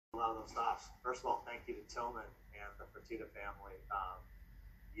lot of those thoughts. First of all, thank you to Tillman and the Fertitta family.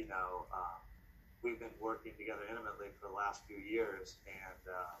 You know, we've been working together intimately for the last few years, and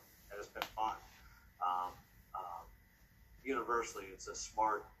it's been fun. Um, Universally, it's a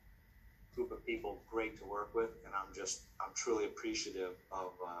smart group of people, great to work with, and I'm truly appreciative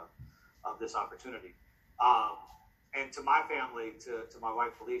of this opportunity. Um, and to my family, to my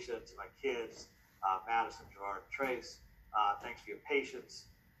wife Felicia, to my kids, Madison, Gerard, Trace, thanks for your patience.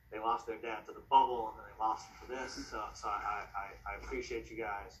 They lost their dad to the bubble, and then they lost him to this. So I appreciate you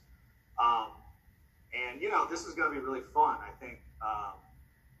guys. Um, and you know, this is going to be really fun. I think um,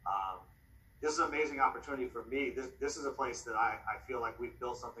 this is an amazing opportunity for me. This is a place that I feel like we've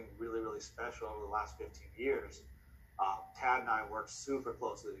built something really, really special over the last 15 years. Tad and I work super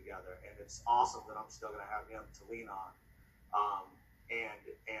closely together, and it's awesome that I'm still going to have him to lean on.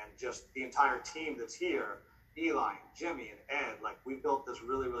 And just the entire team that's here, Eli, and Jimmy, and Ed, like we built this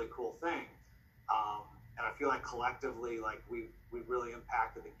really, really cool thing. And I feel like collectively, like we've really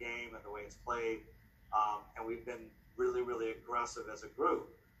impacted the game and the way it's played, and we've been really, really aggressive as a group.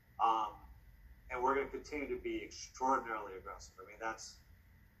 And we're going to continue to be extraordinarily aggressive. I mean,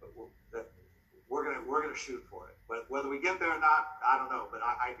 we're going to shoot for it. But whether we get there or not, I don't know. But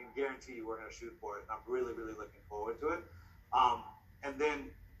I can guarantee you we're going to shoot for it. I'm really, really looking forward to it. And then,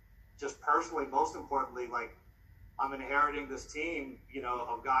 just personally, most importantly, like I'm inheriting this team, you know,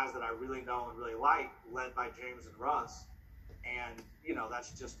 of guys that I really know and really like, led by James and Russ. And you know,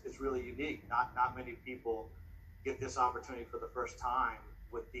 it's really unique. Not many people get this opportunity for the first time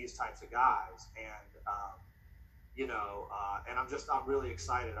with these types of guys, and you know, and I'm really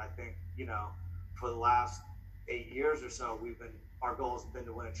excited. I think, you know, for the last 8 years or so, our goal has been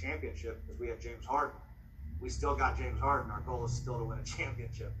to win a championship because we had James Harden. We still got James Harden. Our goal is still to win a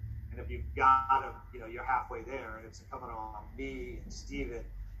championship. And if you've got him, you know, you're halfway there, and it's incumbent on me and Steven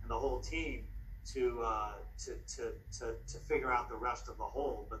and the whole team to figure out the rest of the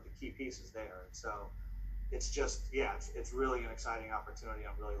whole. But the key piece is there, and so it's just, yeah, it's really an exciting opportunity.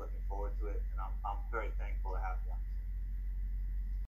 I'm really looking forward to it.